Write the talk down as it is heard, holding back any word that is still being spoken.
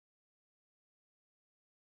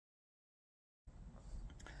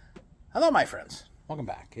Hello, my friends. Welcome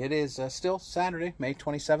back. It is still Saturday, May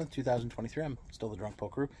 27th, 2023. I'm still the Drunk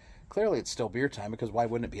Poker. Clearly, it's still beer time, because why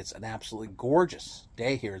wouldn't it be? It's an absolutely gorgeous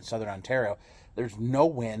day here in Southern Ontario. There's no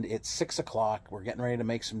wind. It's 6 o'clock. We're getting ready to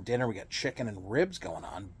make some dinner. We got chicken and ribs going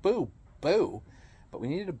on. Boo, boo. But we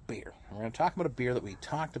needed a beer. We're going to talk about a beer that we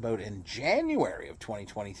talked about in January of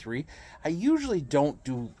 2023. I usually don't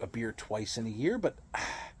do a beer twice in a year, but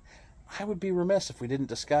I would be remiss if we didn't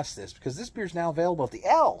discuss this, because this beer is now available at the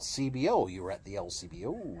LCBO. You were at the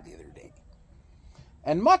LCBO the other day.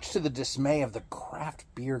 And much to the dismay of the craft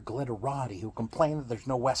beer glitterati who complain that there's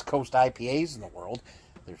no West Coast IPAs in the world,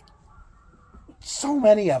 there's so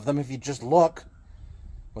many of them if you just look.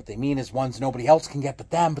 What they mean is ones nobody else can get but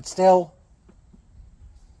them, but still.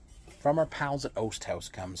 From our pals at Oast House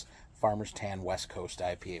comes Farmer's Tan West Coast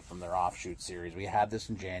IPA from their offshoot series. We had this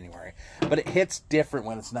in January, but it hits different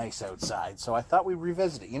when it's nice outside, so I thought we'd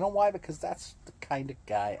revisit it. You know why? Because that's the kind of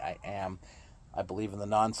guy I am. I believe in the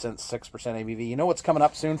nonsense 6% ABV. You know what's coming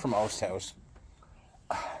up soon from Oast House?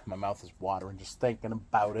 My mouth is watering just thinking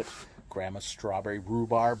about it. Grandma's strawberry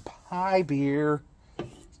rhubarb pie beer.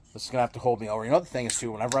 This is going to have to hold me over. You know what the thing is,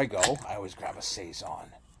 too? Whenever I go, I always grab a Saison.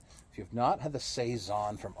 If you've not had the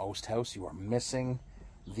Saison from Oast House, you are missing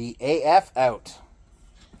the AF out.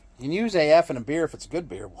 You can use AF in a beer if it's a good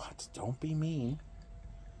beer. What? Don't be mean.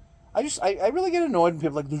 I really get annoyed when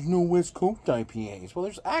people are like, there's no West Coast IPAs. Well,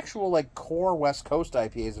 there's actual, like, core West Coast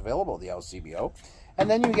IPAs available at the LCBO. And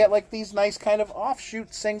then you get, like, these nice kind of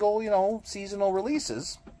offshoot single, you know, seasonal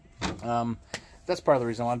releases. That's part of the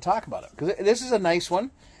reason I want to talk about it. Because this is a nice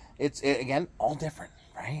one. Again, all different,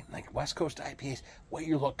 right? Like, West Coast IPAs, what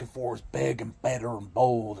you're looking for is big and better and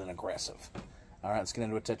bold and aggressive. All right, let's get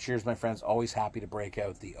into it. Cheers, my friends. Always happy to break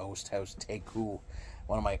out the Oast House Teku,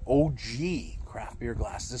 one of my OG craft beer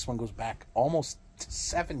glasses. This one goes back almost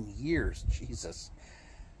 7 years. Jesus.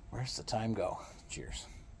 Where's the time go? Cheers.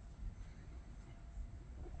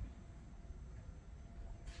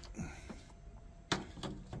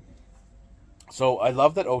 So I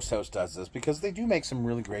love that Oast House does this, because they do make some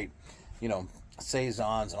really great, you know,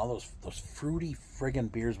 Saisons and all those fruity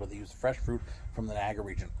friggin' beers where they use fresh fruit from the Niagara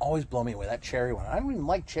region. Always blow me away. That cherry one. I don't even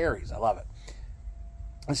like cherries. I love it.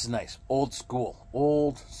 This is nice. Old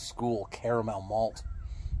school caramel malt,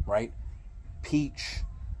 right? Peach,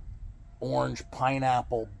 orange,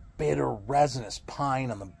 pineapple, bitter, resinous pine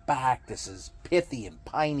on the back. This is pithy and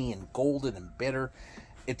piney and golden and bitter.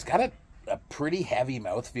 It's got a pretty heavy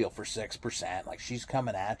mouthfeel for 6%. Like, she's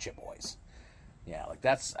coming at you, boys. Yeah, like,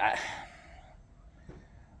 that's...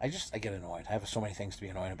 I get annoyed. I have so many things to be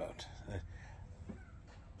annoyed about.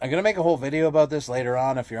 I'm going to make a whole video about this later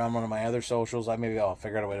on. If you're on one of my other socials, maybe I'll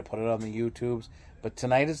figure out a way to put it on the YouTubes. But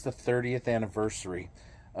tonight is the 30th anniversary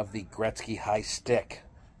of the Gretzky high stick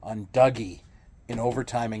on Dougie in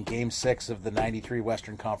overtime in Game 6 of the 93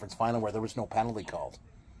 Western Conference Final, where there was no penalty called.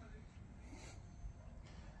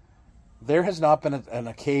 There has not been an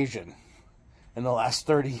occasion in the last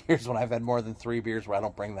 30 years when I've had more than 3 beers where I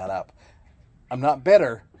don't bring that up. I'm not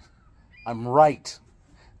bitter. I'm right.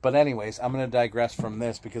 But anyways, I'm going to digress from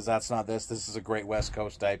this, because that's not this. This is a great West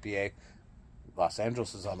Coast IPA. Los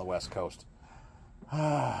Angeles is on the West Coast.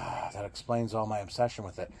 That explains all my obsession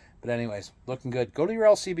with it. But anyways, looking good. Go to your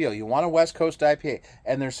LCBO. You want a West Coast IPA.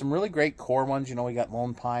 And there's some really great core ones. You know, we got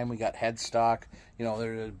Lone Pine. We got Headstock. You know,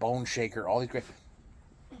 there's Bone Shaker. All these great...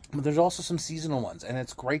 But there's also some seasonal ones. And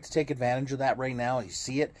it's great to take advantage of that right now. You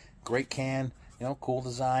see it. Great can. You know, cool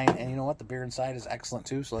design. And you know what? The beer inside is excellent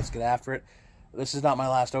too. So let's get after it. This is not my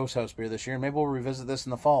last Oast House beer this year. Maybe we'll revisit this in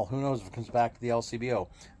the fall. Who knows if it comes back to the LCBO.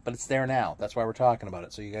 But it's there now. That's why we're talking about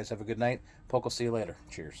it. So you guys have a good night. Poke will see you later.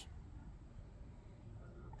 Cheers.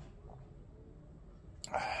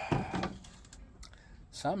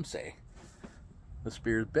 Some say this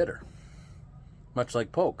beer is bitter. Much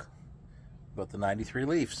like Poke. About the 93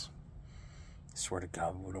 Leafs. I swear to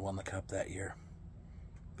God, we would have won the cup that year.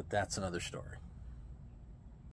 But that's another story.